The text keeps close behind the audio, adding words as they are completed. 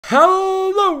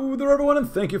Hello there everyone,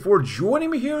 and thank you for joining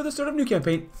me here at the start of a new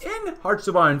campaign in Hearts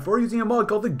of Iron 4 using a mod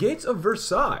called the Gates of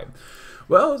Versailles.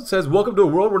 Well, it says, welcome to a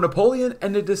world where Napoleon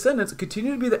and his descendants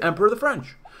continue to be the Emperor of the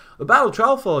French. The Battle of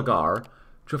Trafalgar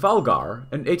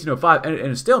in 1805 ended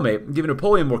in a stalemate, giving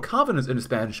Napoleon more confidence in his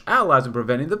Spanish allies in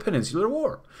preventing the Peninsular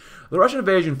War. The Russian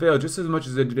invasion failed just as much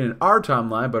as it did in our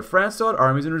timeline, but France still had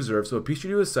armies in reserve, so a peace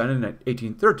treaty was signed in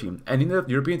 1813, ending the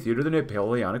European theater of the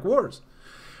Napoleonic Wars.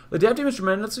 The dev team is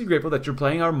tremendously grateful that you're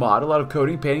playing our mod. A lot of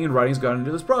coding, painting, and writing has gone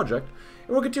into this project,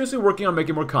 and we're continuously working on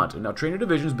making more content. Now train your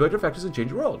divisions, build your factories, and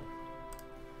change your world.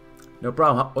 No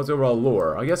problem. What's the overall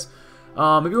lore? I guess, if you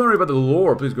want to read about the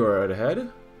lore, please go right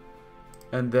ahead.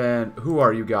 And then, who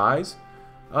are you guys?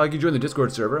 You can join the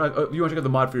Discord server. If you want to check out the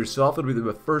mod for yourself, it'll be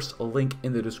the first link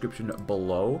in the description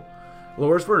below.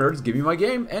 Lore is for nerds, give me my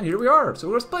game, and here we are. So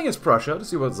we're playing as Prussia to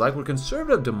see what it's like. We're a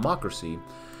conservative democracy,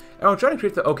 and we're trying to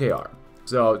create the OKR.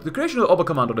 So, the creation of the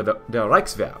Oberkommando der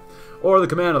Reichswehr, or the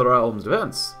Command of the Realm's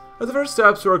Defense, are the first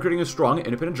steps toward creating a strong and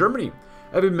independent Germany.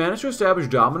 If we manage to establish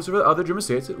dominance over the other German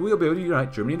states, we will be able to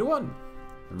unite Germany into one.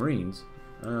 The Marines,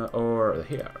 or the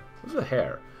Heer. What's the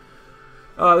Heer?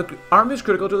 The army is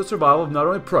critical to the survival of not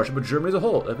only Prussia, but Germany as a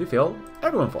whole. If we fail,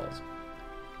 everyone falls.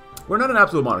 We're not an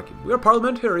absolute monarchy. We are a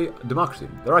parliamentary democracy,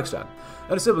 the Reichstag,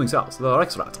 and a siblings house, the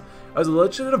Reichsrat, as a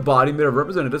legislative body made of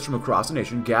representatives from across the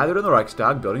nation gathered in the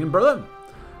Reichstag building in Berlin.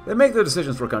 They make the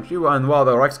decisions for a country, and while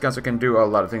the Reichskanzler can do a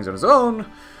lot of things on his own,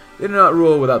 they do not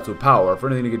rule with absolute power. For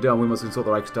anything to get done, we must consult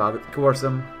the Reichstag, coerce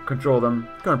them, control them.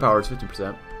 Current power is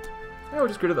 15%. Yeah, we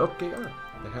just created the OKR.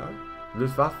 The Herr?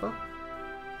 Luftwaffe?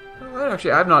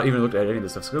 Actually, I've not even looked at any of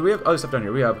this stuff. So we have other stuff down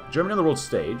here. We have Germany on the world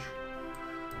stage.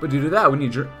 But due to that, we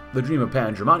need the dream of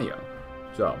Pan-Germania.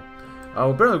 So,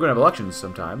 apparently we're going to have elections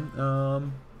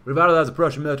sometime. Revitalize the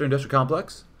Prussian military-industrial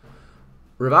complex.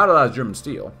 Revitalize German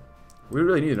steel. We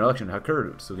really need an election to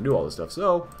occur so we can do all this stuff.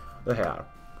 So, the Herr.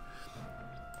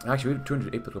 Actually, we have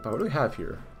 208 political power. What do we have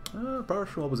here?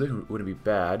 Partial opposition wouldn't be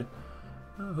bad.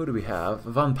 Who do we have?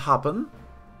 Von Papen.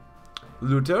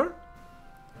 Luther.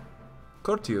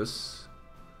 Curtius.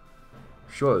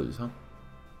 Scholz, huh?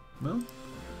 Well,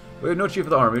 we have no chief of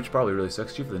the army, which probably really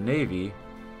sucks. Chief of the navy.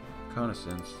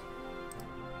 Reconnaissance.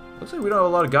 Looks like we don't have a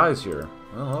lot of guys here.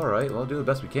 Well, alright. Well, we'll do the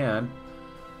best we can.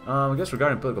 I guess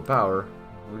regarding political power,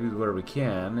 we'll do whatever we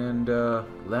can. And,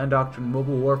 land doctrine,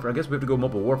 mobile warfare. I guess we have to go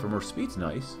mobile warfare. More speed's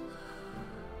nice.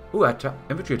 Ooh,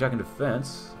 infantry attack and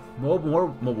defense. More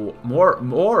mobile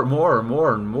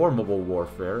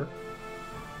warfare.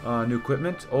 New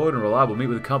equipment. Old and reliable. Meet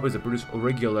with the companies that produce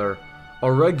irregular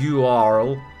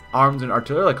arms and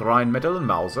artillery like Rheinmetall and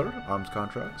Mauser. Arms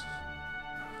contracts.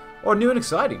 Or new and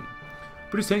exciting.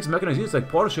 Produce tanks and mechanized units like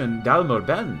Porsche and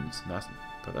Daimler-Benz. Mass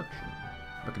production.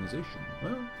 Mechanization.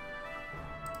 Well,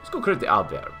 let's go credit the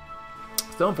Albert.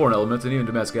 Still foreign elements and even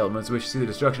domestic elements wish to see the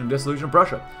destruction and dissolution of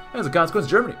Prussia. And as a consequence,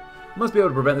 Germany must be able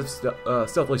to prevent this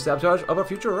stealthy sabotage of our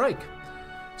future Reich.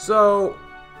 So,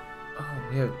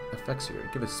 we have effects here.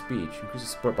 Give a speech. Increase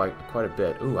support by quite a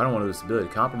bit. Ooh, I don't want to lose stability.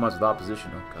 Compromise with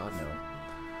opposition. Oh, God, no.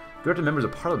 Direct to members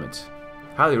of parliament.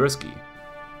 Highly risky.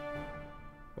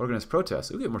 Organize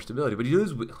protests. We get more stability, but you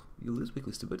lose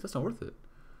weekly stability. That's not worth it.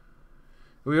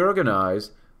 We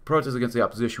organize protests against the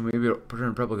opposition. We maybe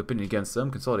turn public opinion against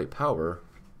them. Consolidate power.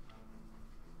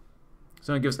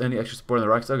 So it gives us any extra support in the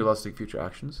Reichstag. Allows us to take future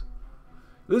actions.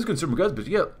 We lose consumer goods, but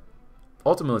you get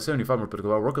ultimately 75 more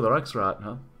political power. Work with the Reichsrat,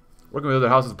 huh? Working with other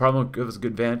houses, the Parliament gives us a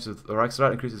good advantage. The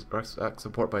Reichsrat increases Reichstag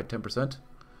support by 10%.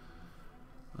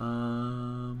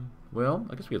 Well,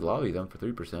 I guess we could lobby them for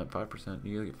 3%, 5%.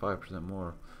 You get 5%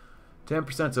 more.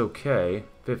 10%'s okay.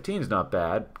 15 is not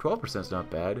bad. 12% is not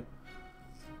bad.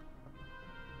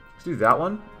 Let's do that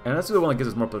one, and let's do the one that gives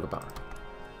us more political power.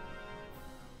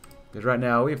 Because right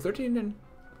now we have 13 and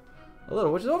a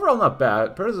little, which is overall not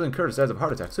bad. President Curtis dies of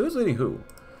heart attack. So who's leading who?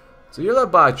 So you're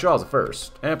led by Charles I,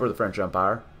 Emperor of the French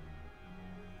Empire,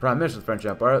 Prime Minister of the French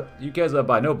Empire. You guys led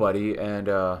by nobody, and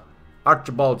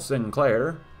Archibald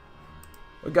Sinclair.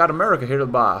 We got America here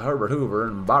led by Herbert Hoover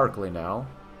and Barclay now.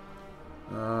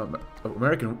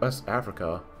 American West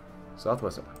Africa,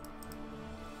 Southwest Africa.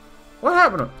 What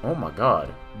happened? Oh my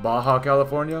God, Baja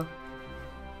California.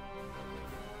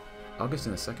 August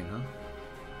in a second, huh?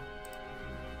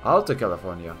 Alta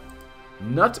California,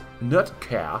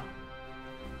 Nutcare.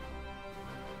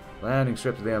 Landing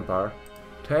strips of the Empire.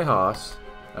 Tejas.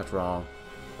 That's wrong.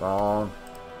 Wrong.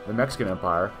 The Mexican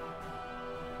Empire.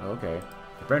 Okay.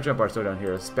 The French Empire is still down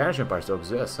here. The Spanish Empire still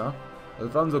exists, huh?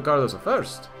 Alfonso Carlos I.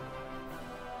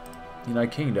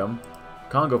 United Kingdom.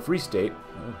 Congo Free State.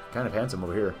 Oh, kind of handsome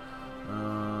over here.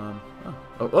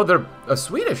 Oh, they're a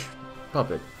Swedish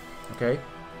puppet. Okay.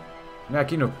 United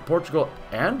Kingdom, Portugal,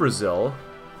 and Brazil.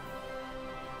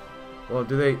 Well,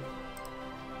 do they...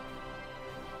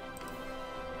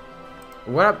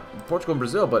 What happened? Portugal and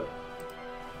Brazil, but...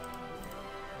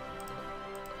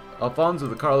 Alfonso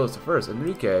the Carlos I,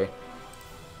 Enrique.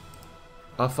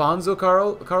 Alfonso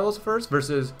Carlos I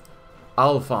versus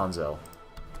Alfonso.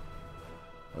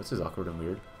 Oh, this is awkward and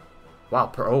weird.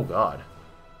 Wow, oh god.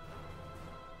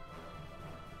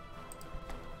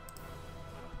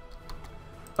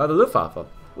 The Luftwaffe.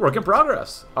 Work in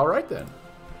progress. Alright then.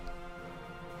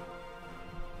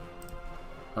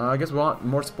 I guess we want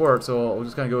more support, so we'll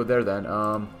just kind of go there then.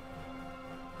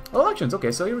 Elections.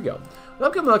 Okay, so here we go. The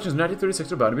upcoming elections in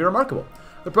 1936 are bound to be remarkable.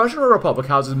 The Prussian Republic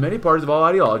houses many parties of all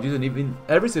ideologies, and even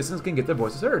every citizen can get their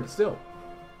voices heard, still.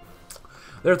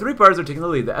 There are three parties that are taking the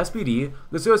lead. The SPD,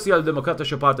 the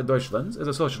Sozialdemokratische Partei Deutschlands, is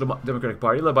a social democratic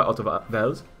party led by Otto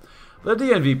Wels. The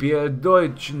DNVP, a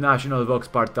Deutsche National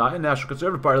Volkspartei, a national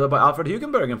conservative party led by Alfred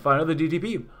Hugenberg. And finally, the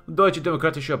DDP, Deutsche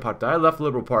Demokratische Partei, a left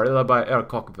liberal party led by Erich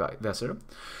Koch-Wesser.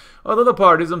 Although the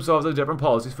parties themselves have different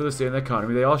policies for the state and the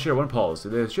economy, they all share one policy.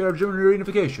 They share German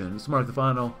reunification. This marked the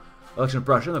final election of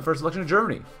Prussia and the first election of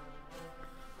Germany.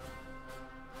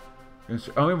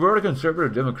 I mean, we're a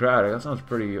conservative democratic. That sounds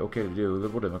pretty okay to do.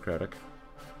 Liberal democratic.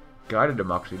 Guided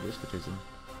democracy, despotism.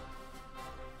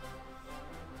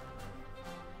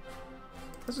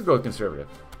 Let's just go with conservative.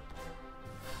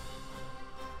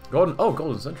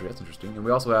 Golden century. That's interesting. And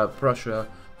we also have Prussia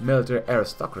military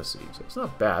aristocracy. So it's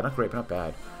not bad. Not great, but not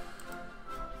bad.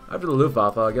 After the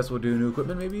Luftwaffe, I guess we'll do new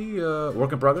equipment, maybe.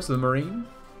 Work in progress, the Marine.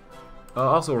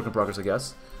 Also work in progress, I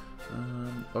guess.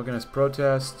 Organize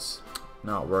protests.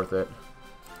 Not worth it.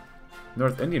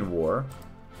 North Indian War.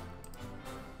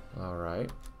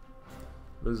 Alright.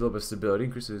 Lose a little bit of stability.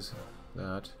 Increases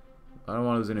that. I don't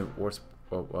want to lose any war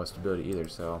stability either,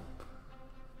 so...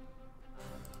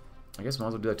 I guess might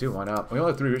as well do that too. Why not? We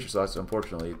only have 3 research slots,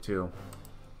 unfortunately, too.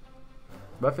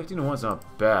 About 15 to 1 is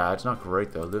not bad. It's not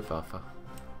great, though. Luftwaffe.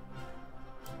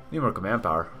 Need more command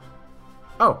power.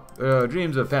 Oh,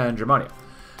 dreams of Pan-Germania.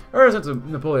 Ever since the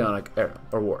Napoleonic era,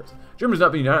 or wars, Germans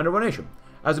not being united under one nation.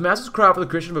 As the masses cry out for the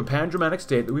creation of a pan-Germanic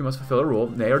state, that we must fulfill our role,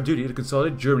 nay, our duty, to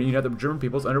consolidate Germany and unite the German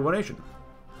peoples under one nation.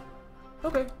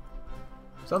 Okay.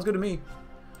 Sounds good to me.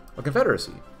 A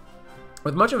confederacy.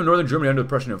 With much of northern Germany under the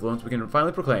Prussian influence, we can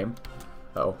finally proclaim,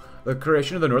 the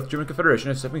creation of the North German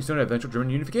Confederation as a stepping stone to eventual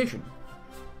German unification.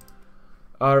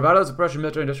 Revitalize the Prussian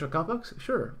military-industrial complex?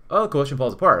 Sure. The coalition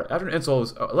falls apart. After an insult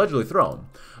was allegedly thrown.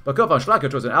 But Kurt von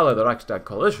Schleicher was an ally of the Reichstag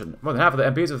coalition. More than half of the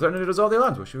MPs have threatened to dissolve the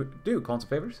alliance. What should we do? Call in some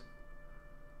favors?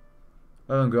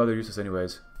 Let them go. They're useless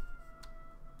anyways.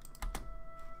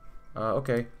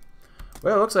 Okay.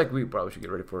 Well, it looks like we probably should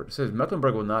get ready for it. It says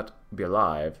Mecklenburg will not be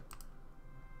alive.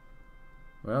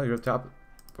 Well, you're at the top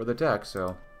for the attack,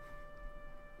 so...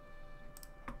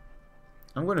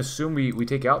 I'm going to assume we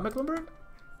take out Mecklenburg?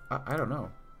 I don't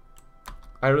know.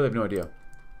 I really have no idea.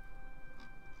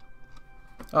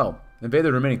 Oh, invade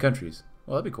the remaining countries.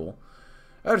 Well, that'd be cool.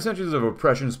 After centuries of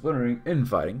oppression, splintering,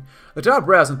 infighting, the top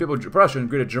brass and people of Prussia and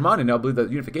Greater Germany now believe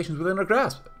that unification is within our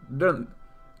grasp. During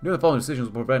the following decisions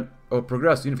will prevent or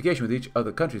progress unification with each of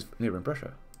the countries neighboring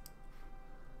Prussia.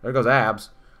 There goes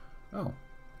abs. Oh.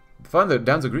 Find the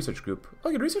Danzig Research Group.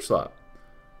 Oh, good research slot.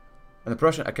 And the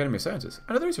Prussian Academy of Sciences.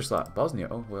 Another research slot. Bosnia.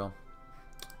 Oh, well.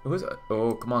 Who is that?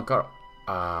 Oh, come on, Carl.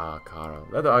 Ah, Carl.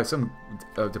 That's some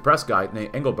depressed guy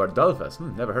named Engelbert Dollfuss.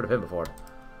 Never heard of him before.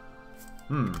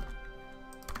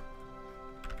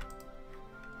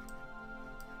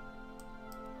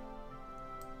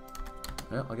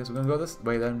 Well, I guess we're going to go this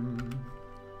way then.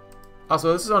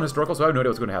 Also, this is on historical, so I have no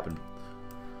idea what's going to happen.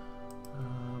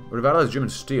 Revitalized German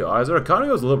steel. As our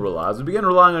economy was liberalized, we began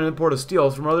relying on import of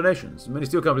steel from other nations. Many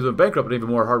steel companies went bankrupt, and even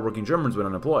more hardworking Germans went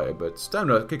unemployed. But it's time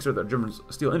to kickstart the German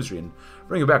steel industry and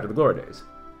bring it back to the glory days.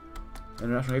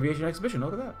 International Aviation Exhibition.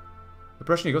 Look at that. The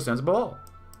Prussian Eagle stands above all.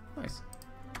 Nice.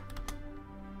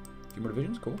 A few more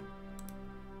divisions. Cool.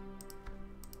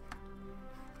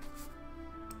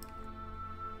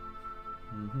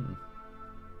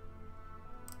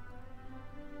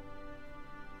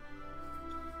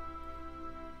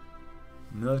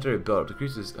 Military buildup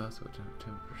decreases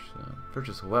 10%.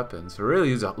 Purchase weapons. So really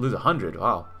lose 100.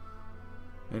 Wow.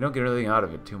 You don't get anything out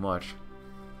of it too much.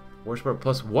 War support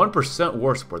plus 1%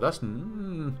 war support. That's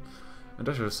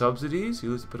industrial subsidies.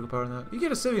 You lose the political power on that. You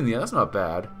get a city in the end. That's not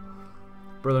bad.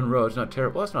 Berlin Roads, not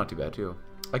terrible. That's not too bad too.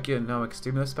 Economic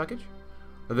stimulus package.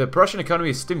 The Prussian economy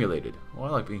is stimulated. Well, I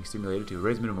like being stimulated too.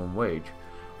 Raise minimum wage.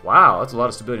 Wow, that's a lot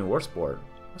of stability in war support.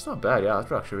 That's not bad. Yeah,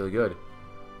 that's actually really good.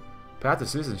 Path to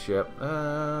citizenship.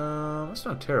 That's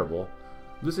not terrible.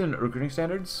 Loosen recruiting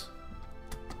standards.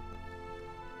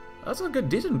 That's a good,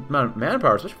 decent amount of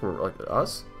manpower, especially for like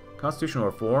us. Constitutional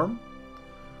reform.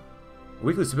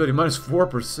 Weekly stability minus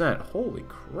 4%. Holy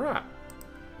crap.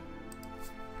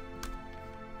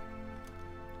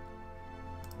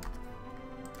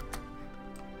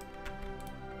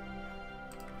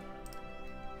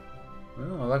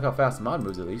 Well, I like how fast the mod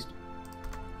moves at least.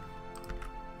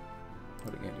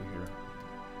 What are we gonna do here?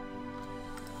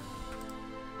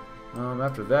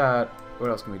 After that,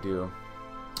 what else can we do?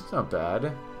 It's not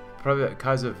bad. Probably that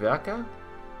Kaiser Werke?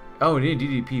 Oh, we need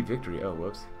DDP victory. Oh,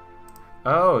 whoops.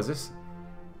 Oh, is this...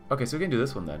 Okay, so we can do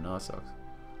this one then. No, that sucks.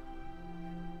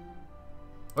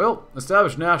 Well,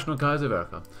 establish national Kaiser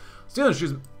Werke. Steel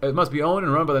industries must be owned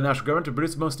and run by the national government to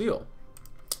produce the most steel.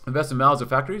 Invest in mallets or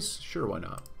factories? Sure, why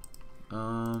not?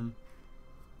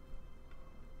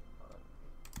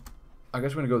 I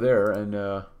guess we're gonna go there and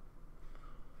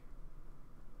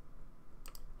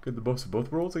get the most of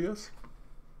both worlds, I guess.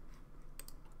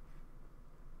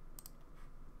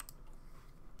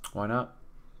 Why not?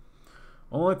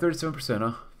 Only 37%,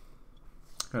 huh?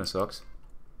 Kind of sucks.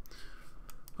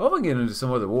 I hope I can get into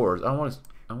some other wars. I want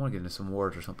to get into some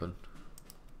wars or something.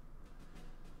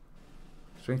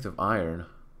 Strength of iron.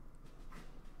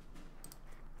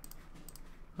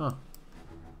 Huh.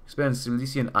 Expand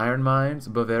Silesian iron mines.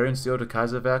 Bavarian steel to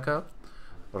Kaiserwerke.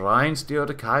 Rhine steel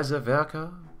to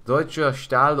Kaiserwerke. Deutsche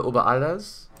Stahl über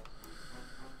alles.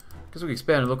 Guess we can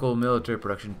expand local military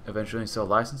production eventually and sell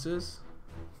licenses.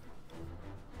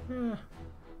 Yeah.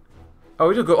 Oh,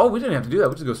 we didn't go. Oh, we didn't have to do that.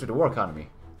 We just go straight to war economy.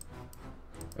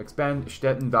 Expand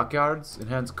Städten dockyards.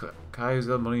 Enhance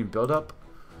Kaiser marine buildup.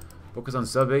 Focus on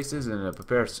sub bases and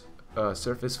prepare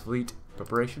surface fleet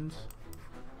preparations.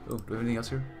 Oh, do we have anything else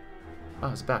here? Oh,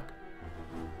 it's back.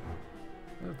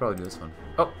 I'll probably do this one.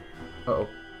 Oh,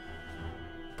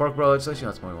 Park Rail legislation.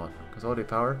 That's what we want. Consolidate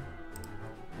power.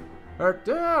 Alright,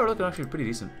 yeah, we're looking actually pretty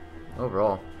decent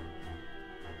overall.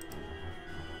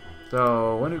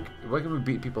 So when can we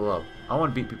beat people up? I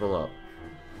want to beat people up.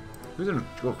 Who's gonna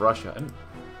go with Russia? And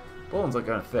Poland's like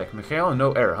kind of thick. Mikhail,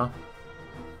 no error, huh?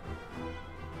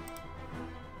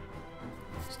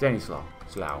 Stanislaw.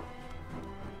 Slough.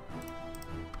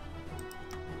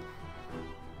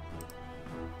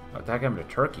 Attack him to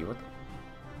Turkey. What the?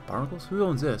 Barnacles? Who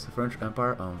owns this? The French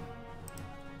Empire owned.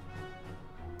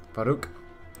 Farouk.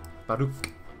 Yep.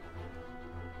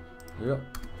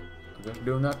 I guess we're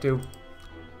doing that too.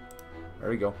 There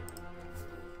we go.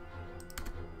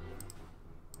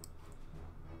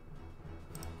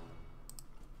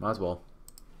 Might as well.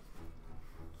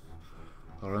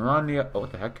 Romania. Oh,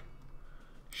 what the heck?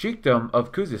 Sheikdom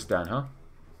of Khuzestan, huh?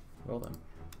 Well then.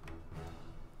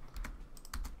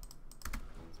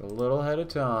 It's a little ahead of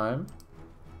time.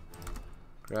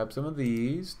 Grab some of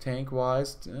these.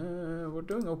 Tank-wise, we're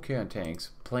doing okay on tanks.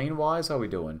 Plane-wise, how are we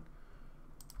doing?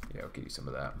 Yeah, I'll give you some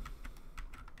of that.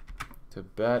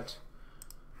 Tibet.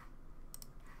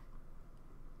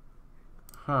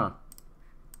 Huh.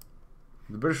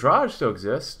 The British Raj still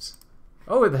exists.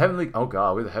 Oh, we have the Heavenly... Oh,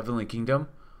 God. We have the Heavenly Kingdom.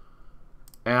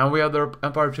 And we have the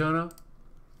Empire of China.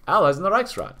 Allies in the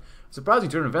Reichsrat. Surprising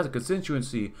turn of events. A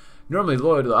constituency normally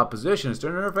loyal to the opposition is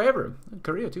turning in our favor. And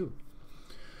Korea, too.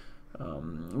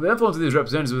 The influence of these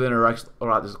representatives within our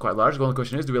Reichsrat is quite large. The only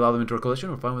question is, do we allow them into our coalition?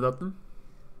 We're fine without them.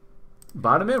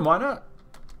 Buy them in. Why not?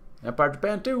 Empire of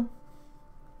Japan, too.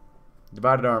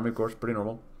 Divided army, of course. Pretty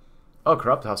normal. Oh,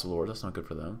 corrupt House of Lords. That's not good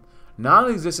for them.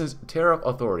 Non-existence tariff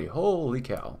authority. Holy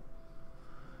cow.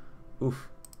 Oof.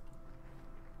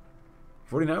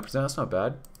 49%. That's not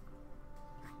bad.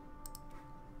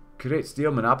 Create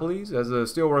steel monopolies. As the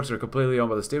steelworks are completely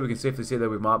owned by the state, we can safely say that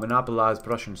we've monopolized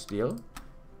Prussian steel.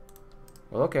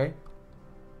 Well, okay.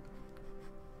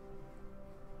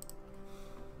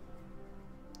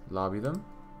 Lobby them.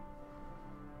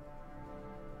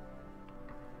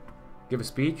 Give a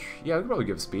speech? Yeah, we could probably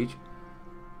give a speech.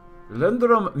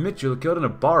 Lendrum Mitchell killed in a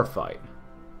bar fight.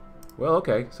 Well,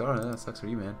 okay. Sorry, that sucks for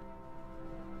you, man.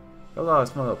 A lot of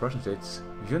small little Prussian states.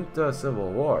 Junta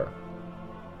Civil War.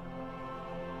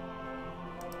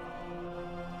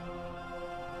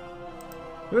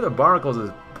 Who are the barnacles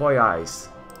is poi ice?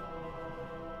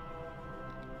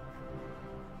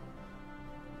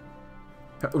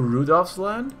 Rudolph's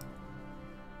land?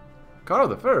 Karl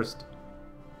the First?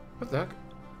 What the heck?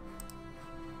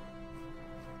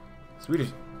 Swedish.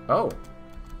 Oh.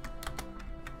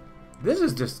 This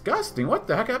is disgusting. What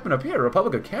the heck happened up here?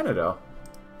 Republic of Canada.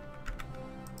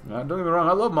 Don't get me wrong.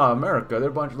 I love my America. They're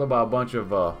led by a bunch of,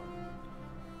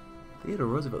 Theodore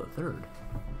Roosevelt III.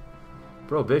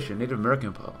 Prohibition. Native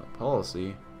American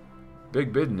policy.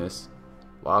 Big business.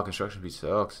 Wow, construction speed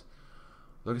sucks.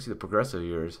 Look and see the progressive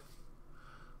years.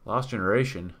 Lost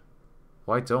generation.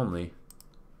 Whites only.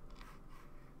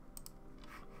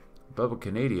 Republic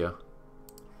of Canada.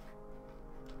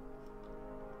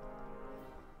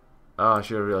 Oh, I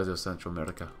should have realized it was Central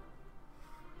America.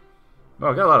 Oh,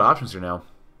 I got a lot of options here now.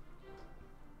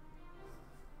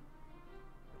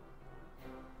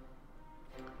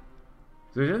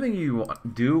 So is there anything you want to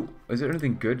do? Is there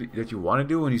anything good that you want to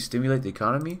do when you stimulate the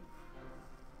economy?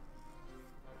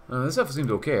 This stuff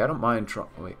seems okay. I don't mind trying.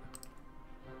 Wait.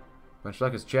 Venture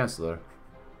as Chancellor.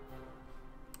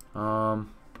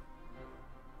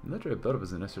 Military buildup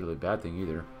isn't necessarily a bad thing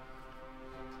either.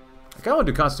 I kind of want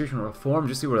to do constitutional reform,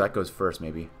 just see where that goes first,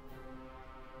 maybe.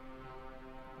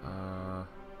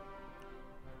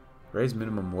 Raise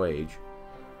minimum wage.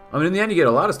 I mean, in the end, you get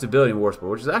a lot of stability in war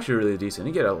sport, which is actually really decent.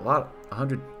 You get a lot,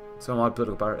 100 some odd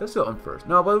political power. Let's do it first.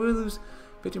 No, but we lose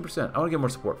 15%. I want to get more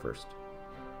support first.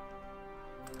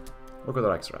 Work with the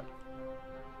Reichsrat.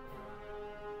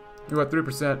 You got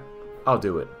 3%. I'll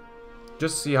do it.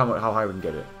 Just to see how high we can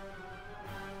get it.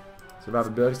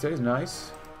 Survivability studies,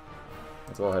 nice.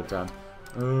 That's all ahead of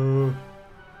time.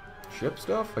 Ship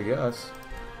stuff, I guess.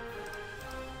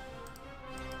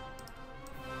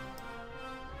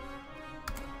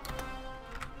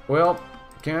 Well,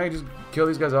 can I just kill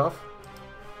these guys off?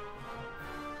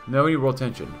 No, we need world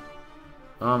tension.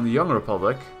 The Young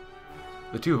Republic.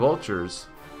 The two vultures.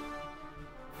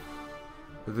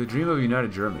 The dream of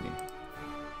united Germany.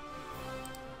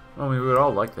 Well, I mean, we would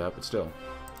all like that, but still.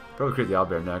 Probably create the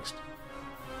Owlbear next.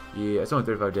 Yeah, it's only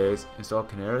 35 days. Install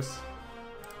Canaris.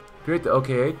 Create the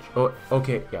OKH. Oh,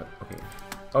 okay, yeah, okay.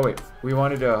 Oh wait, we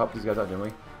wanted to help these guys out, didn't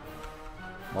we?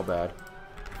 My bad.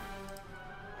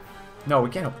 No, we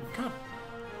can't help them. God.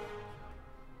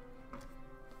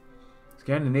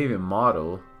 Scandinavian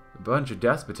model. A bunch of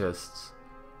despotists.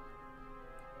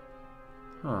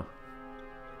 Huh.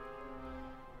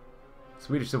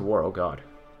 Swedish Civil War, oh god.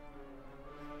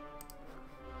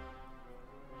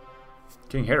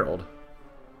 King Harold.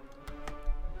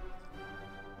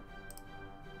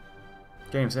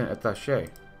 Games in attaché.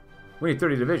 We need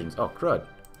 30 divisions. Oh, crud.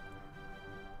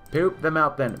 Poop them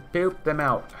out then. Poop them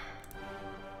out.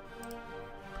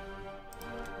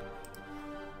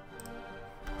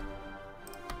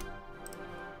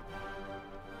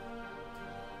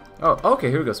 Oh, okay,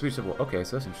 here we go. Swedish Civil War. Okay,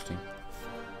 so that's interesting.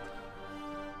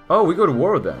 Oh, we go to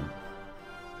war with them.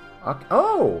 Okay.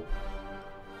 Oh!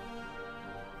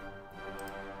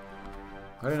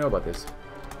 I didn't know about this.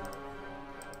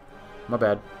 My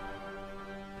bad.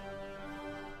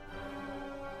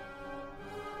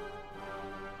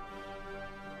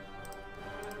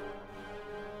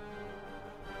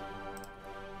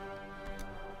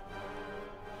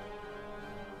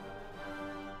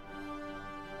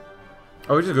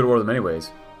 Oh, we just go to war with them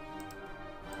anyways.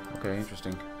 Okay,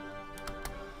 interesting.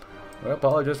 Well,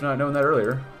 apologize for not knowing that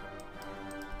earlier.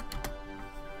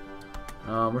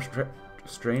 We're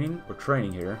straining? We're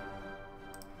training here.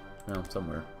 No,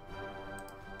 somewhere.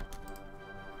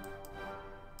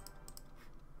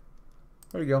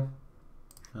 There you go.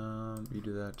 You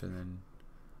do that and then...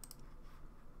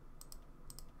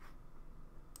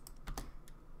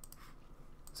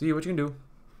 See what you can do.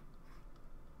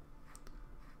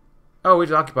 Oh, we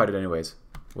just occupied it anyways.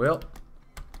 Well.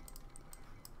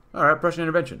 Alright, Prussian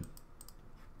intervention.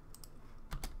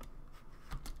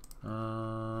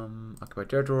 Occupied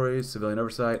territories, civilian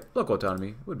oversight, local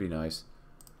autonomy would be nice.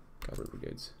 Cavalry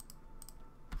brigades.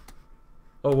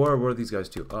 Oh, where were these guys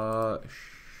too?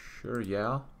 Sure,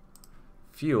 yeah.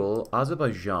 Fuel,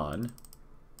 Azerbaijan.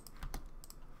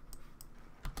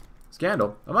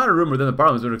 Scandal. A minor rumor within the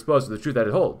parliament has been exposed to the truth that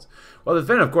it holds. While the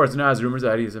defendant, of course, denies rumors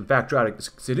that he is in fact trying to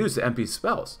seduce the MP's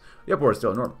spouse, the uproar is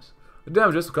still enormous. The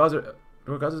damages will cause it.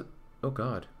 Oh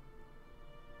god.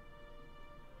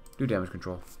 Do damage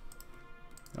control.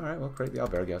 Alright, well, create the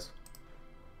Owlbear, I guess.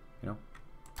 You know.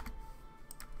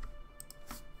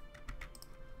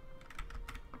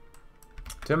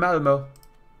 To Malmo.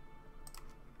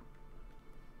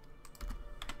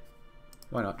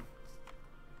 Why not?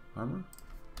 Armor?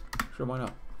 Sure, why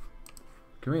not?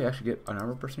 Can we actually get an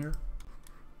armor person here?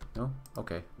 No?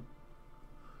 Okay.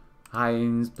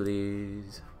 Heinz,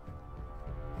 please.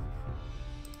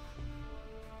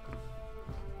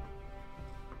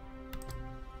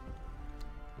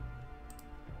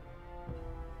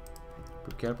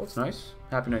 Catapults, nice.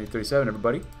 Happy 1937,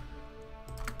 everybody.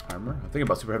 Armor. I'm thinking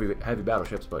about super heavy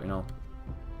battleships, but you know,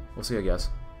 we'll see, I guess.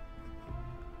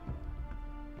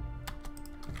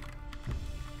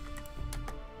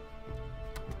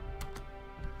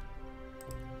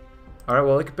 All right,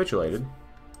 well, they capitulated.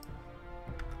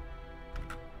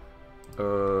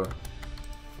 Can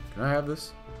I have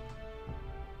this?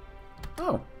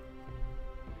 Oh,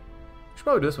 should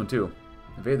probably do this one too.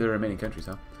 Invade the remaining countries,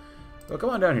 huh? Well,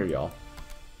 come on down here, y'all.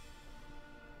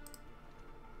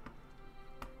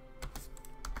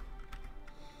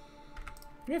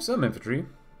 We have some infantry.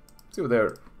 See what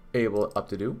they're up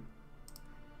to do.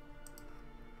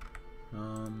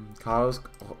 Carlos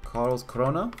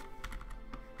Corona.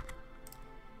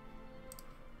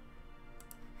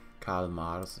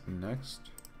 Kalmar's next.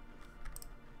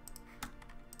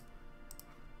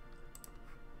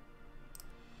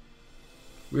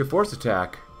 We have force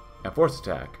attack and force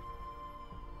attack.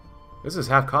 This is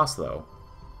half cost though.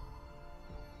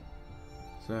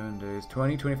 7 days,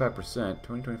 25%,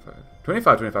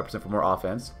 25% for more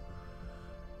offense.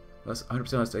 Less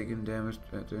 100% less taken damage.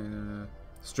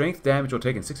 Strength damage will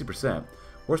take in 60%.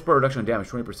 Horsepower reduction on damage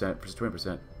 20% versus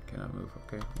 20%. Cannot move.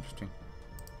 Okay, interesting.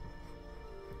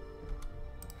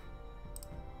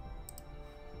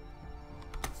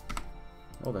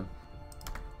 Well then,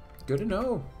 good to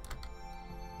know.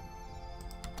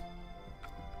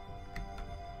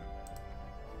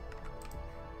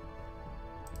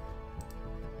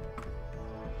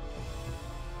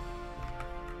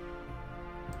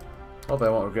 Hopefully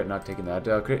I won't regret not taking that.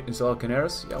 Install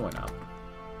Canaris? Yeah, why not?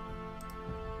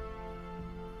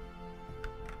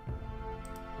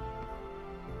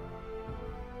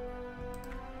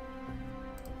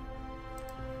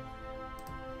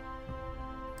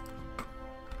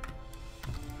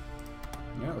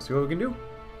 Yeah, let's see what we can do.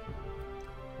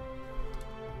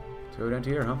 Let's go down to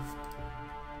here, huh?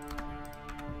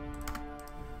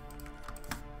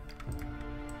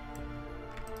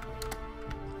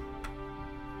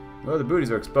 Well, the booties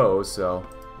are exposed, so...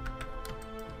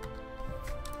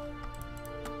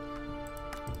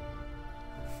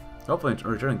 Hopefully in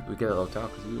return we get a little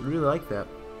talk, because we really like that.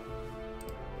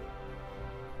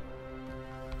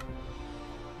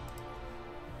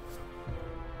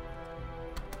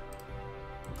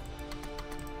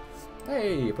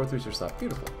 Hey, 4-3 stop.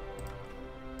 Beautiful.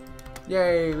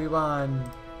 Yay, we won!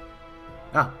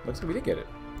 Ah, looks like we did get it.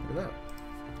 Look at that.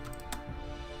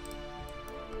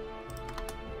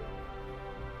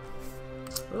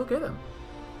 Okay then.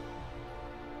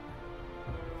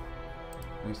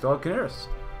 Installed Canaris.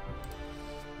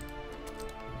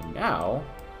 And now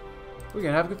we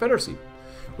can have a confederacy.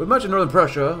 With much of northern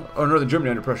Prussia, or northern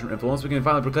Germany under Prussian influence, we can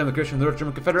finally proclaim the creation of the North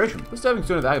German Confederation. This stepping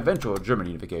stone of the eventual German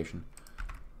unification.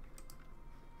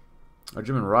 Our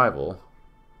German rival,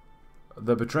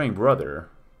 the betraying brother,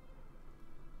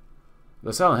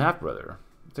 the silent half-brother,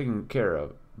 taking care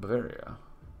of Bavaria.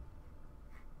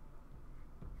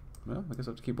 Well, I guess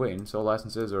I'll have to keep waiting. Sell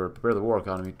licenses or prepare the war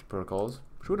economy protocols.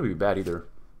 Which wouldn't be bad either.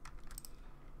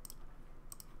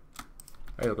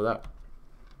 Hey, look at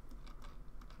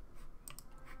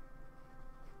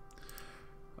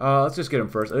that. Let's just get him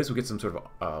first. At least we get some sort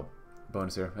of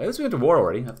bonus here. At least we went to war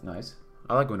already. That's nice.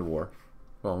 I like going to war.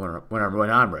 Well, when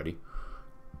I'm ready.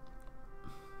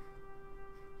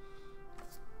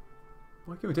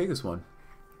 Why can't we take this one?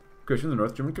 Creation of the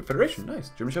North German Confederation.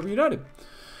 Nice. Germany shall be united.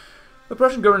 The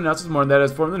Prussian government announces more than that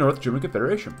has formed the North German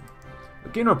Confederation. The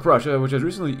Kingdom of Prussia, which has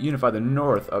recently unified the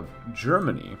north of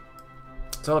Germany,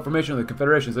 saw the formation of the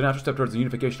Confederation as a natural step towards the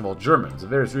unification of all Germans. The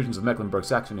various regions of Mecklenburg,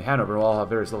 Saxony, and Hanover will all have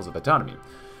various levels of autonomy.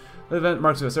 The event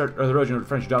marks the start of the erosion of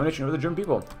French domination over the German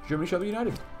people. Germany shall be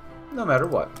united, no matter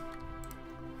what.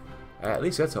 At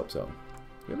least let's hope so. Do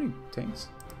we have any tanks?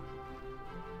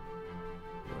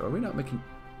 Are we not making...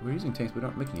 We're using tanks, but we're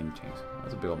not making any tanks.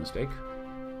 That's a big old mistake.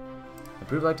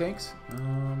 Approved light tanks?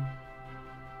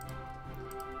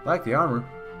 Like the armor.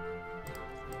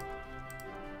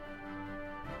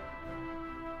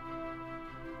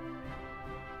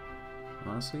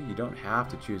 Honestly, you don't have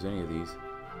to choose any of these.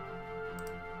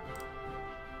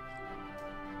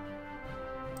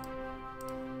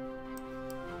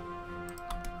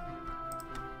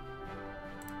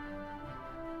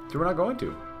 So we're not going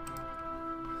to.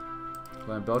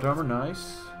 Land belt armor,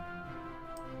 nice.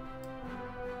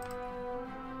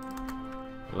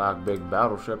 Like big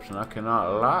battleships, and I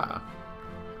cannot lie.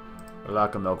 I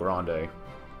like them El Grande.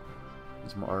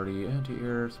 There's more already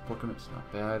anti-air support commits,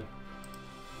 not bad.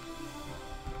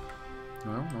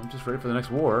 Well, I'm just ready for the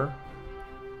next war.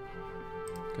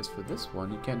 Because for this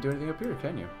one, you can't do anything up here,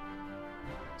 can you?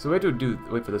 So we have to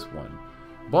wait for this one.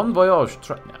 Bon voyage,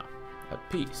 Tretna. At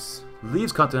peace.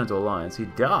 Leaves Continental Alliance. He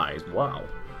dies. Wow.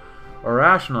 A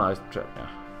rationalized Tretna.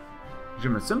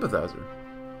 German sympathizer.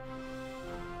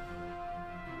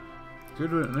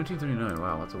 1939.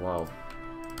 Wow, that's a while.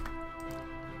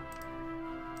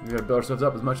 We gotta build ourselves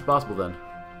up as much as possible then.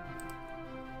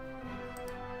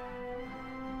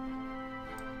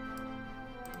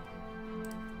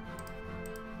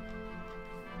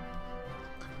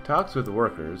 Talks with the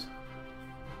workers.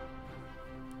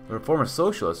 A reformer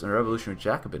socialist and a revolutionary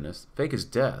Jacobinist. Fake his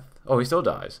death. Oh, he still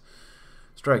dies.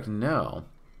 Strike now.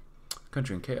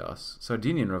 Country in chaos.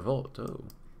 Sardinian revolt. Oh.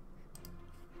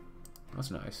 That's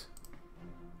nice.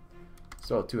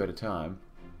 Still 2 at a time.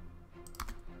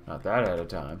 Not that at a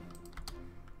time.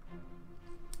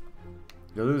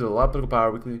 You'll lose a lot of political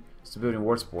power, weekly stability, and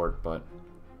war support, but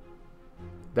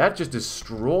that just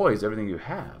destroys everything you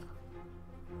have.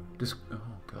 Just, oh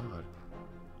god.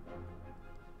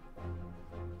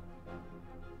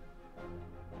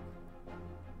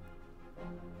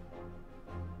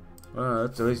 Well,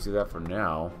 let's at least do that for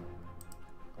now.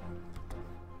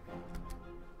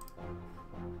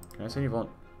 Can I say you won't?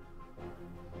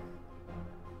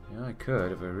 Yeah, I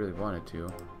could if I really wanted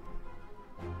to.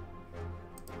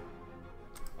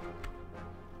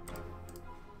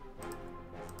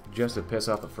 Just to piss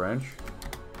off the French?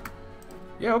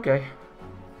 Yeah, okay.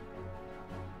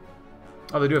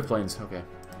 Oh, they do have planes. Okay.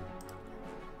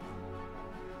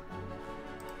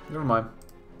 Never mind.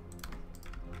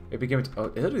 It became...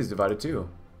 Oh, Italy's divided too.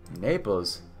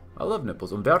 Naples. I love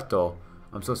Naples. Umberto.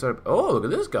 I'm so sorry. Oh, look at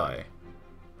this guy.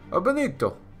 Oh,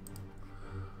 Benito.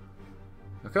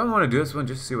 I kind of want to do this one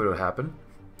just to see what would happen.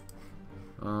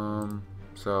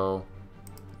 So...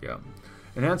 Yeah.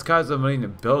 Enhanced Kaiser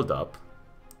Marine build up.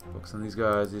 Focus on these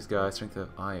guys, strength of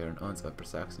iron, onslaught per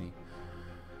Saxony.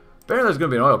 Apparently there's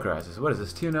going to be an oil crisis. What is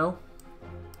this, do you know?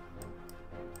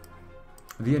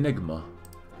 The Enigma.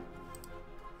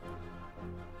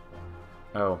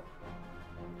 Oh.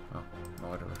 Oh,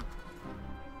 whatever.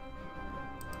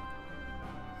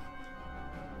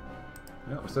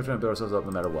 Yeah, we're still trying to build ourselves up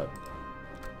no matter what.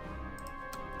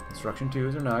 Construction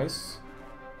 2s are nice.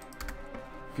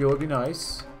 Fuel would be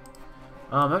nice.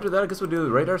 After that, I guess we'll do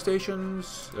the radar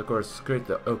stations. Of course, create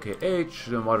the OKH,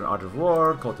 the modern art of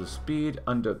war, call to speed,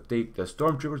 update the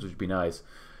stormtroopers, which would be nice.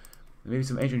 Maybe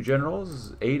some ancient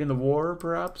generals, aid in the war,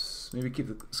 perhaps. Maybe keep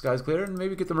the skies clear, and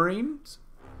maybe get the marines.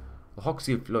 The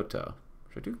Hoxie Flota,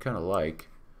 which I do kind of like.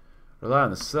 Rely on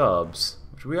the subs,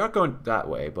 which we are going that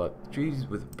way, but geez,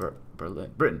 with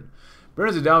Britain. Britain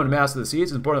is a dominant mass of the seas.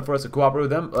 It's important for us to cooperate with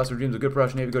them, lest regimes of good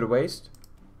Prussian Navy go to waste.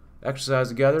 Exercise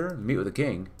together, meet with the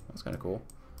king. That's kind of cool.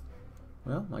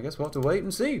 Well, I guess we'll have to wait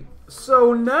and see.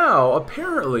 So now,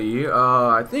 apparently,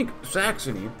 I think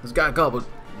Saxony has got a couple of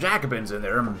Jacobins in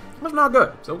there. That's not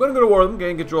good. So we're going to go to war with them,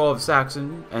 gain control of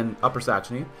Saxon and Upper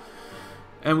Saxony.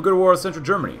 And we'll go to war with Central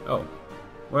Germany. Oh.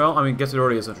 Well, I mean, guess it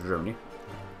already is Central Germany.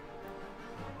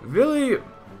 Willy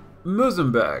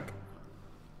Musenberg.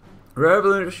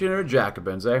 Revolutionary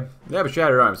Jacobins, eh? They have a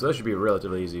shattered arm, so that should be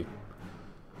relatively easy.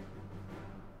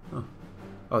 Huh.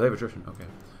 Oh, they have attrition. Okay.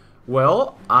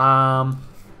 Well,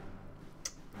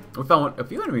 we found a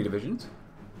few enemy divisions.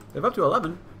 They're up to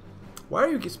 11. Why are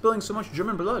you spilling so much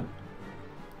German blood?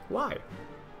 Why?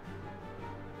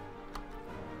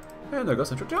 And there goes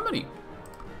Central Germany.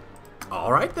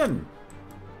 Alright then.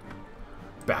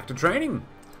 Back to training.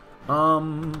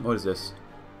 What is this?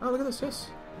 Oh, look at this. Yes.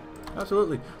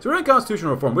 Absolutely. So we're in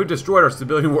constitutional reform. We've destroyed our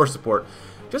stability and war support.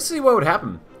 Just to see what would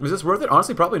happen. Was this worth it?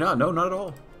 Honestly, probably not. No, not at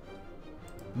all.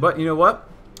 But you know what?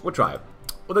 We'll try it.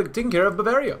 Well, they're taking care of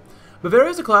Bavaria.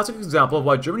 Bavaria is a classic example of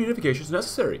why German unification is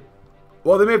necessary.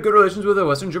 While they may have good relations with their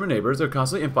Western German neighbors, they're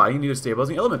constantly infighting and need a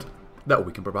stabilizing element that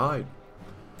we can provide.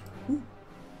 Ooh.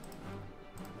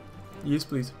 Yes,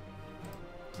 please.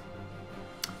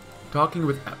 Talking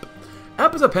with Epp.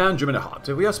 Epp is a pan-German at heart.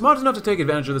 If we are smart enough to take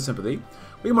advantage of the sympathy,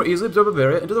 we can more easily absorb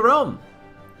Bavaria into the realm.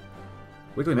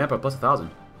 Weekly manpower plus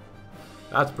 1,000.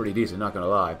 That's pretty decent, not gonna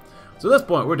lie. So at this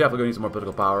point, we're definitely going to need some more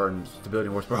political power and stability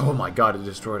and war support. Oh my god, it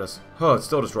destroyed us. Oh, it's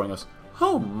still destroying us.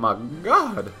 Oh my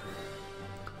god.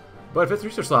 But 5th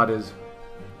research slot is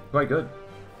quite good.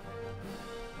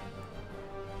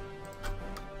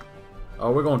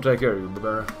 Oh, we're going to take care of you,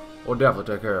 Bavaria. We'll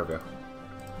definitely take care of you.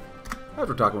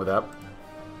 After talking with that.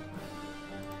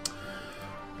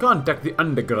 Contact the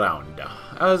underground.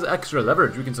 As extra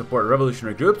leverage, we can support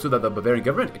revolutionary groups so that the Bavarian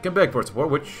government can beg for support,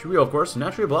 which we, of course,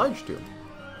 naturally obliged to.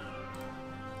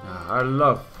 I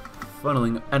love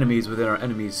funneling enemies within our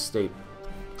enemy's state.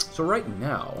 So right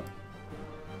now,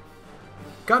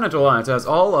 Continental Alliance has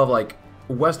all of, like,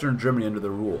 Western Germany under the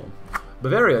rule.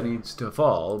 Bavaria needs to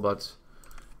fall, but,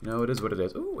 you know, it is what it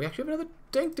is. Ooh, we actually have another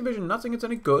tank division. Not saying it's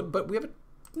any good, but we have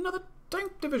another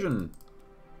tank division.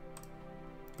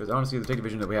 Because honestly, the tank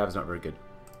division that we have is not very good.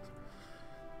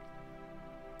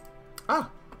 Ah!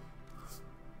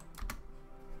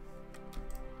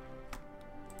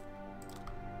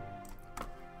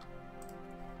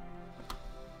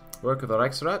 Work with the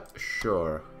Reichsrat?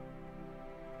 Sure.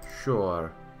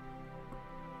 Sure.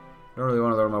 Don't really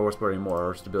want to learn my war support anymore,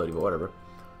 or stability, but whatever.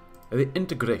 The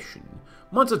integration.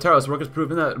 Months of tireless work has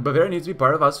proven that Bavaria needs to be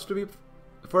part of us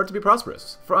for it to be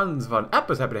prosperous. Franz von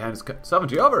Epp is happy to hand his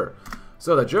sovereignty over,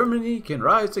 so that Germany can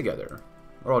rise together.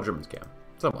 Or all Germans can.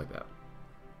 Something like that.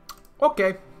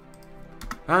 Okay.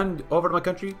 Hand over to my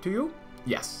country to you?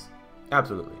 Yes.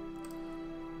 Absolutely.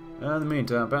 In the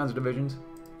meantime, Panzer divisions.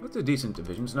 It's a decent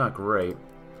division. It's not great.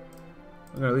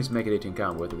 We're going to at least make it 18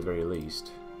 combat with at the very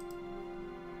least.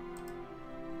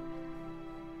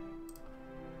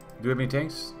 Do we have any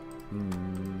tanks? We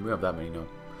don't have that many, no.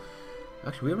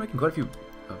 Actually, we are making quite a few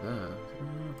of that.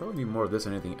 Probably need more of this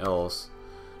than anything else.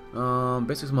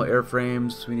 Basically some more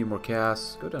airframes. We need more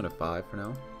casts. Go down to 5 for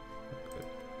now. Good.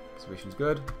 Excavation's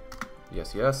good.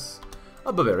 Yes, yes.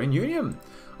 A Bavarian Union.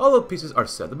 All the pieces are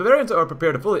set. The Bavarians are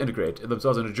prepared to fully integrate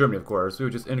themselves into Germany, of course. We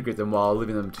would just integrate them while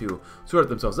leaving them to sort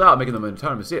themselves out, making them an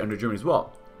autonomous state under Germany's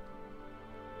wall.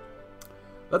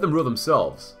 Let them rule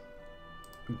themselves.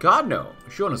 God no.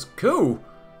 Showing us coup.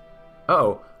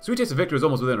 Uh-oh. Sweet taste of victory is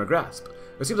almost within our grasp.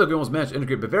 It seems like we almost managed to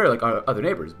integrate Bavaria like our other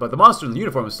neighbors, but the monster in the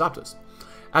uniform has stopped us.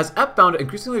 As Epp found it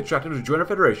increasingly attractive to join our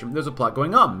federation, there's a plot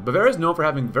going on. Bavaria is known for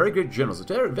having very great generals,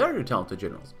 very, very talented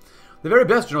generals. The very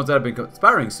best generals that have been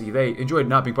conspiring, see, they enjoyed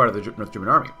not being part of the North German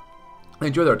army. They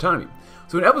enjoyed their autonomy.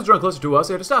 So when Epp was drawn closer to us,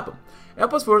 they had to stop him.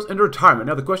 Epp was forced into retirement.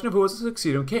 Now the question of who was to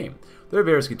succeed him came. There are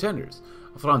various contenders.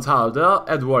 Franz Halder,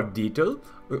 Edward Dietl,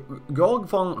 Georg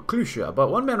von Prussia, but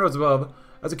one man rose above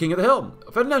as the king of the hill.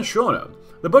 Ferdinand Schoner,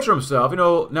 the butcher himself,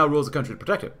 now rules the country to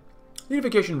protect it. The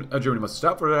unification of Germany must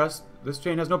stop, for the rest, this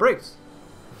chain has no brakes.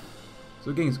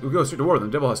 So we go straight to war, then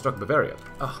the devil has struck Bavaria.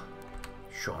 Ugh,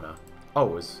 Schoner.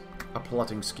 Always a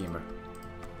plotting schemer.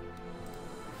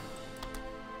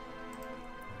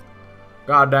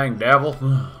 God dang devil.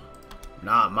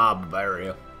 Not my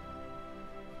Bavaria.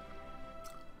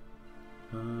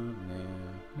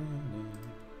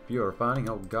 Fuel refining,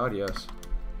 oh god, yes.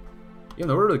 Even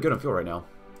though we're really good on fuel right now.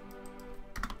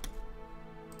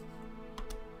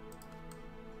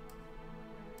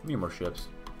 We need more ships.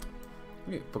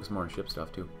 We need to focus more on ship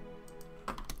stuff too.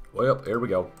 Well, here we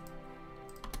go.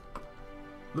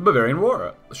 The Bavarian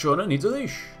War. Schona needs a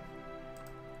leash.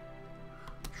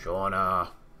 Schona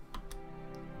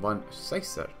von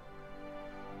Seiser.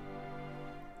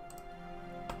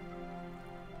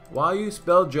 Why you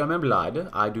spell German blood?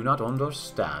 I do not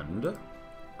understand.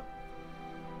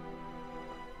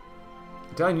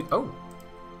 Italian. Oh.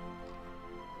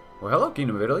 Well, hello,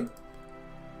 Kingdom of Italy.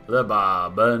 The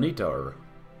Benito.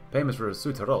 Famous for his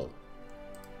Südtirol.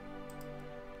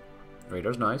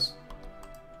 Radar's nice.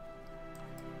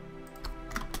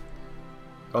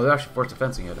 Oh, they're actually force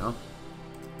defensing it, huh?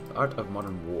 The Art of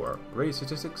Modern War. Radio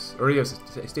statistics? Or radio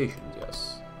stations,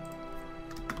 yes.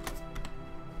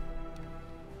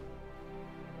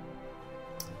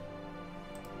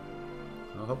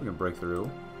 I hope we can break through.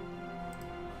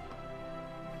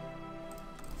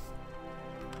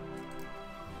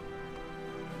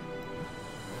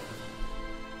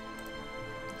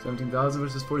 $17,000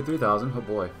 versus 43,000. Oh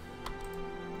boy.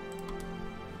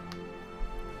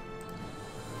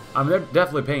 I mean, they're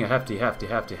definitely paying a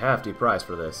hefty price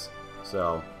for this.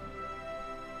 So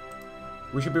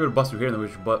we should be able to bust through here, and then we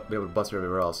should be able to bust through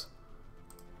everywhere else.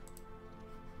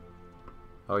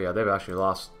 Oh yeah, they've actually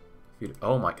lost.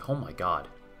 Oh my god.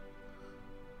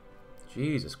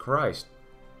 Jesus Christ.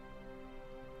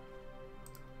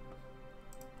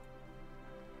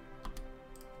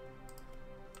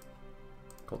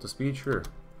 Cult of speed, sure.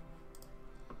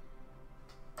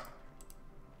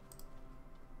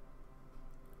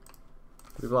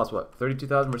 We've lost what?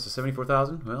 32,000 versus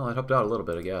 74,000? Well, that helped out a little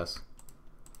bit, I guess.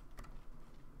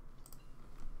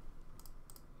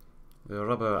 The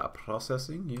rubber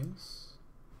processing, yes.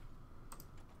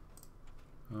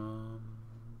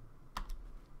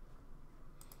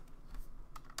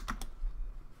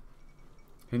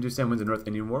 Hindustan wins the North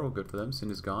Indian War. Well, good for them.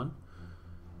 Sind is gone.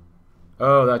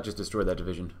 Oh, that just destroyed that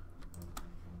division.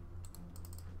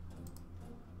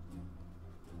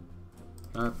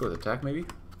 Go with attack, maybe?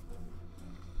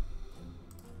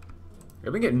 Yeah,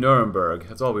 we can get Nuremberg.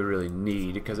 That's all we really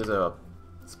need, because it's a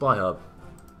supply hub.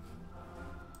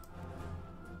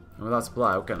 And without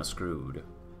supply, we're kind of screwed.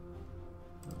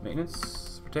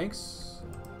 Maintenance for tanks.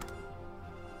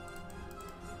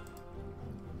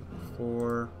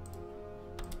 4.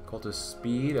 Cultist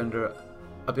speed under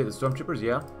update the stormtroopers,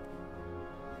 yeah.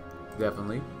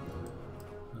 Definitely.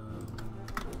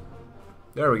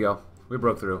 There we go. We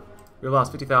broke through. We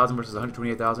lost 50,000 versus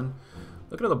 128,000.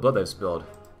 Look at all the blood they've spilled.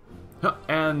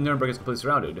 And Nuremberg is completely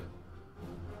surrounded.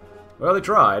 Well, they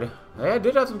tried. They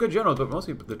did have some good generals, but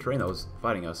mostly the terrain that was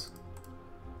fighting us.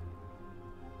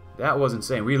 That was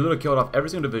insane. We literally killed off every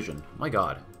single division. My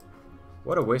god.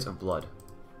 What a waste of blood.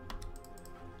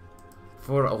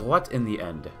 For what in the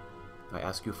end? I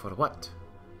ask you, for what?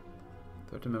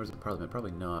 13 members of parliament,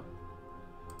 probably not.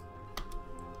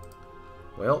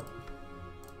 Well,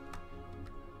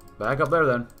 back up there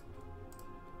then.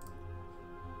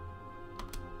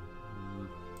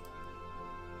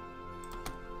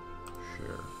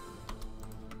 Sure.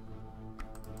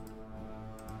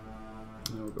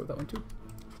 We'll go with that one too.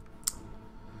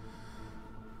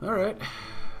 Alright.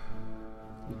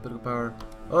 Political power.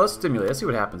 Well, let's stimulate. Let's see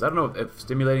what happens. I don't know if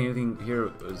stimulating anything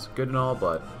here is good and all,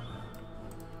 but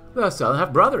the silent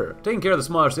half-brother. Taking care of the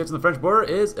smaller states on the French border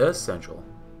is essential.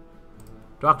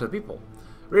 Talk to the people.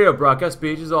 Radio broadcast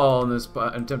speeches, all in this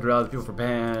attempt to rally the people for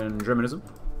pan-Germanism.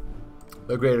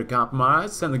 The greater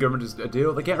compromise, send the government a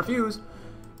deal they can't refuse,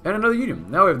 and another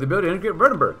union. Now we have the ability to integrate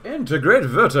Württemberg. Integrate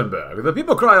Württemberg. The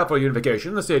people cry out for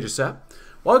unification. The stage is set.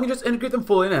 Well, we can just integrate them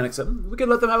fully and annex them. We can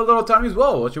let them have a little autonomy as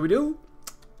well. What should we do?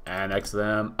 Annex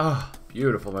them. Ah,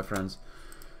 beautiful, my friends.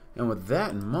 And with that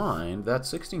in mind, that's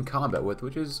 16 combat width,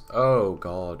 which is... Oh,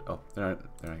 God. Oh, they're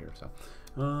not here, so...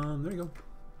 there you go.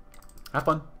 Have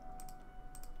fun.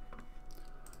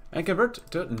 And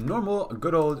convert to normal,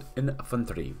 good old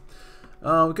infantry.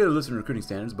 We could have loosened recruiting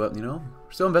standards, but, you know,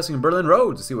 we're still investing in Berlin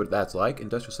roads to see what that's like.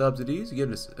 Industrial subsidies. You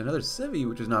get another civvy,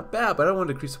 which is not bad, but I don't want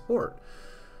to decrease support.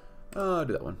 Do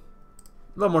that one.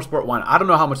 A little more support. One. I don't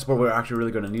know how much support we're actually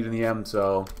really going to need in the end,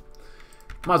 so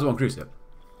might as well increase it.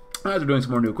 As we're doing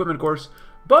some more new equipment, of course.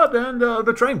 But then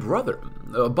the trained brother.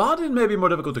 Baden may be more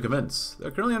difficult to convince.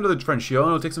 They're currently under the French yoke,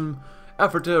 and it'll take some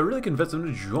effort to really convince them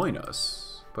to join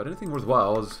us. But anything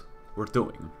worthwhile is worth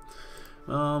doing.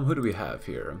 Who do we have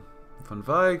here? Von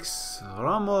Weichs,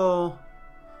 Rommel,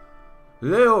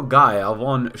 Leo Geyer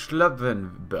von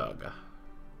Schleppenberg,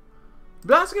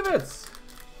 Blaskowitz.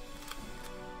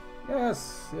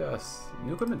 Yes, yes,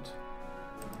 new equipment.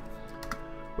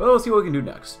 Well, we'll see what we can do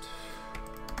next.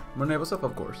 More naval stuff,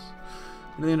 of course.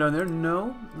 Anything down there?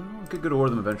 No. We could go to war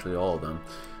with them eventually, all of them.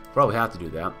 Probably have to do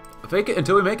that. Fake it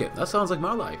until we make it. That sounds like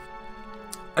my life.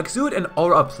 Exude an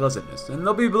aura of pleasantness, and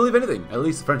they'll believe anything. At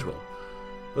least the French will.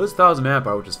 Lose 1,000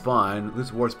 manpower, which is fine.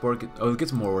 Lose war support. Get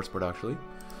some more war support, actually.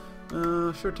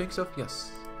 Sure, tank stuff?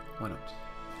 Yes. Why not?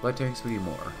 Light tanks, we need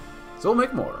more. So we'll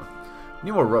make more. We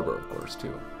need more rubber, of course, too.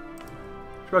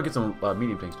 Should probably get some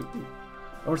medium tanks, too. Ooh.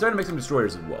 And we're starting to make some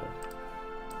destroyers as well.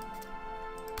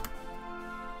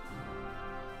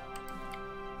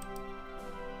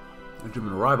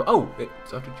 German arrival. Oh,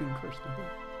 it's after June 1st.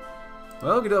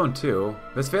 Well, I'll get that one too.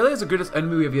 Westphalia is the greatest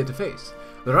enemy we have yet to face.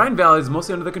 The Rhine Valley is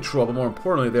mostly under their control, but more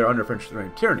importantly, they are under French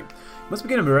tyranny. We must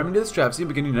begin a remedy to this travesty and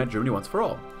begin to unite Germany once for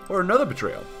all. Or another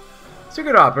betrayal.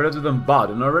 Secret operatives within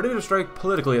Baden are ready to strike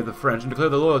politically at the French and declare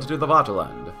their loyalty to the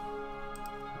Vaterland.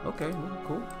 Okay, well,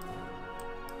 cool.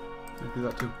 I'll do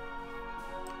that too.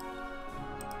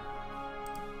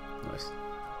 Nice.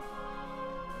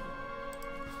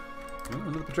 Well,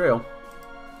 another betrayal.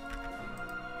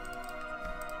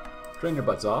 Train your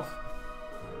butts off.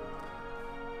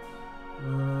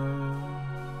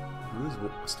 Lose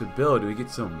stability. We get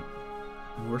some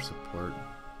more support.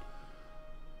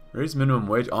 Raise minimum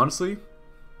wage. Honestly,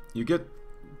 you get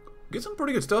some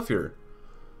pretty good stuff here.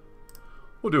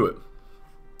 We'll do it.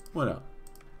 Why not?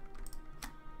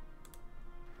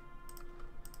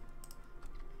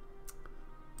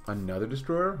 Another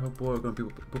destroyer? Oh boy, we're going to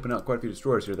be pooping out quite a few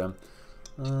destroyers here then.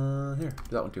 Here,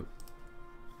 do that one too.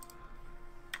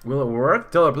 Will it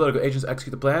work? Tell our political agents to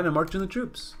execute the plan and march in the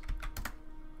troops.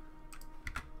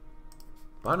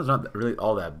 Baden's not really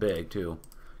all that big, too.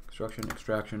 Construction,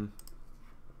 extraction.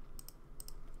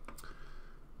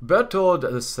 Berthold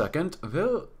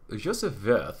II, Joseph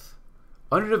Wirth,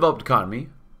 underdeveloped economy,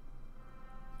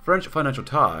 French financial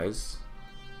ties,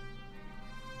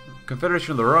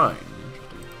 Confederation of the Rhine.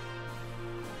 Interesting.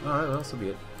 Alright, well, so be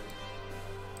it.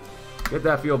 Get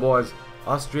that feel, boys.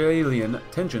 Australian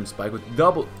tension spike with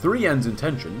 3 ends in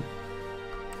tension.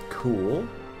 Cool.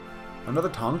 Another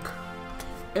tonk.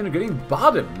 Integrating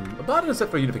Baden. Baden is set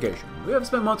for unification. We have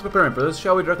spent months preparing for this.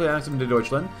 Shall we directly annex him to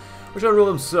Deutschland? Or shall I rule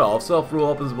himself? Self-rule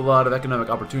opens up a lot of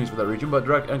economic opportunities for that region, but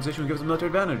direct annexation gives them military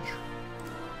advantage.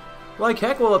 Like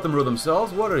heck, we'll let them rule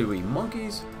themselves. What are we,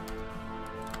 monkeys?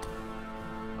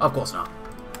 Of course not.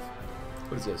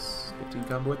 What is this? 15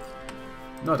 combat width?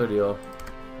 Not ideal.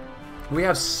 We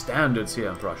have standards here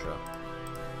in Prussia.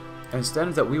 And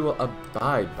standards that we will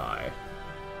abide by.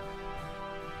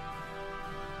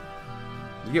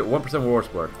 You get 1% war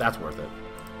support. That's worth it.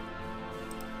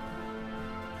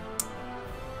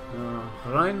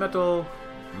 Rheinmetall,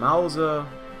 Mauser.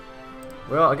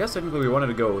 Well, I guess technically we wanted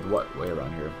to go with what way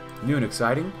around here? New and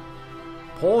exciting.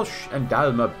 Porsche and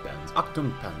Daimler Benz.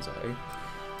 Achtung Panzer, eh?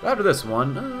 After this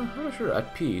one, I'm not sure.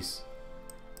 At peace.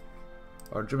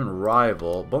 Our German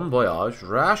rival. Bon voyage.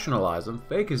 Rationalize him.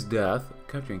 Fake his death.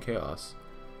 Country in chaos.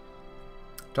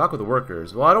 Talk with the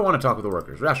workers. Well, I don't want to talk with the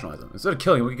workers. Rationalize them. Instead of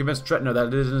killing him, we can convince Tretinow that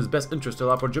it is in his best interest to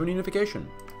allow for German unification.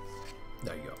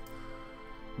 There you go.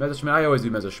 Messerschmitt. I always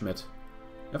do Messerschmitt.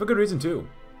 And for good reason, too.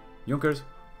 Junkers.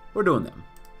 We're doing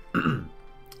them.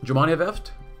 Germania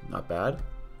Veft. Not bad.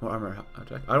 More armor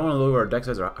attack. I don't want to lower our deck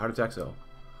size or heart attack, so...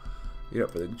 You're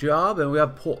up for the job, and we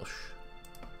have Polsch.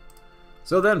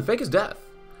 So then, fake his death.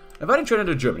 Inviting Trade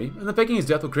into Germany, and then faking his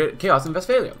death will create chaos in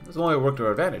Westphalia. This will only work to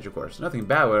our advantage, of course. Nothing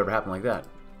bad would ever happen like that.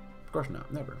 Of course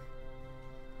not. Never.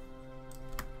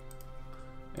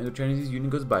 And the Chinese Union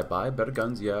goes bye-bye. Better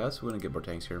guns, yes. We're going to get more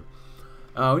tanks here.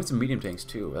 We need some medium tanks,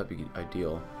 too. That'd be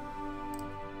ideal.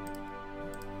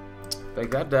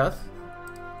 Fake that death.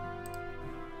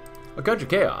 A country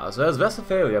chaos. As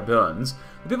Westphalia burns,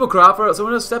 the people cry for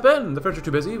someone to step in. The French are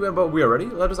too busy, but we are ready.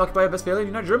 Let us occupy Westphalia and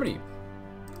unite Germany.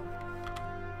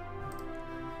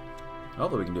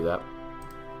 Hopefully we can do that.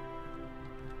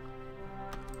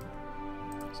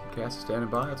 Some cast standing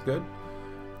by, that's good.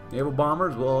 Naval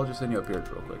bombers, well, I'll just send you up here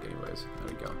real quick anyways. There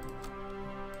we go.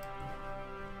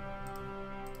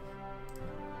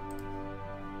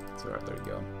 That's alright, there you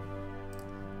go.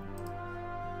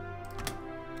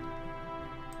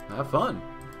 Have fun.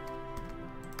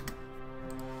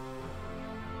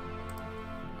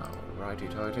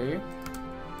 Alrighty, tighty.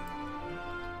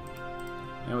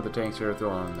 And with the tanks here, throw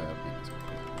on that.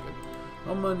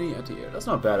 No money anti-air. That's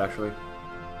not bad, actually.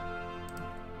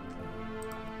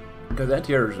 Because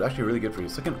anti-air is actually really good for you.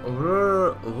 Second,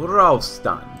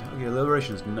 Raustand. Okay,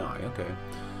 liberation is nigh. Okay.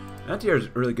 Anti-air is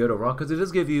really good overall because it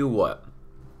does give you what?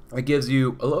 It gives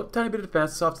you a little tiny bit of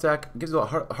defense, soft attack. It gives you a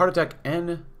heart attack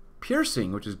and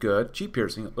piercing, which is good. Cheap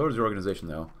piercing. It lowers your organization,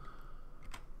 though.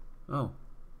 Oh.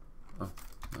 Oh.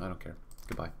 I don't care.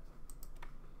 Goodbye.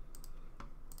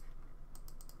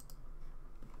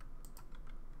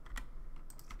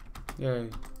 Yay.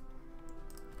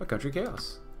 What country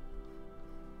chaos?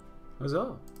 What's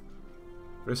up?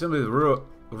 We're simply the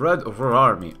Red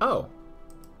Army. Oh.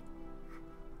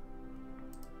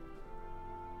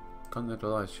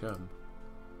 Continentalized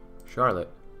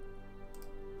Charlotte.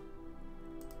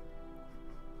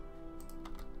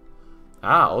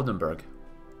 Ah, Oldenburg.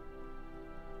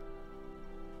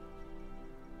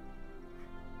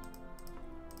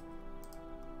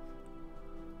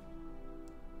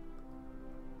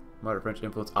 Moderate French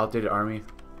influence, outdated army.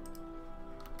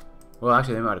 Well,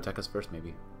 actually, they might attack us first,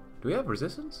 maybe. Do we have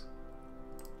resistance?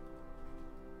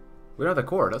 We don't have the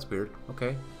core. That's weird.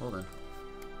 Okay, hold on.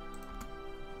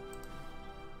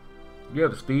 Do you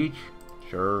have a speech?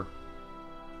 Sure.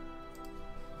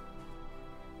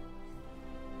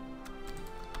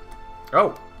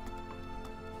 Oh!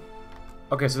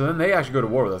 Okay, so then they actually go to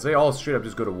war with us. They all straight up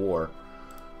just go to war.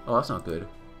 Oh, that's not good.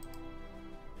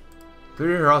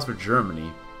 3-year house for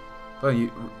Germany. But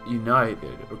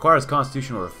united. Requires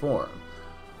constitutional reform.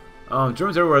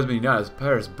 Germans everywhere has been united. As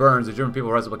Paris burns, the German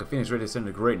people rise up like a phoenix ready to ascend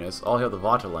to greatness. All hail the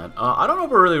Vaterland. I don't know if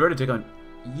we're really ready to take on...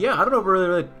 Yeah, I don't know if we're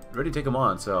really ready to take them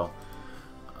on, so...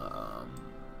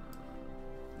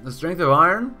 the strength of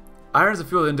iron? Iron is the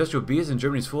fuel of the industrial beast and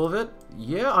Germany's full of it?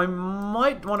 Yeah, I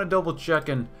might want to double check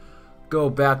and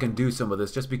go back and do some of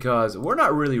this just because we're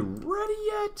not really ready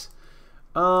yet.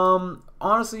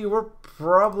 Honestly, we're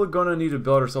probably going to need to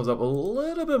build ourselves up a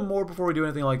little bit more before we do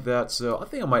anything like that. So I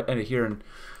think I might end it here and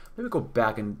maybe go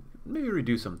back and maybe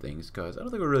redo some things because I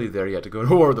don't think we're really there yet to go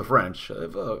to war with the French. I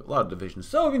have a lot of divisions.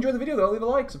 So if you enjoyed the video, though, leave a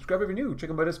like, subscribe if you're new. Check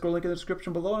out my Discord link in the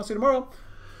description below, and I'll see you tomorrow.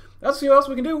 Let's see what else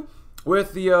we can do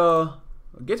with the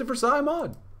Gates of Versailles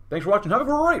mod. Thanks for watching. Have a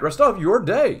great rest of your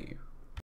day.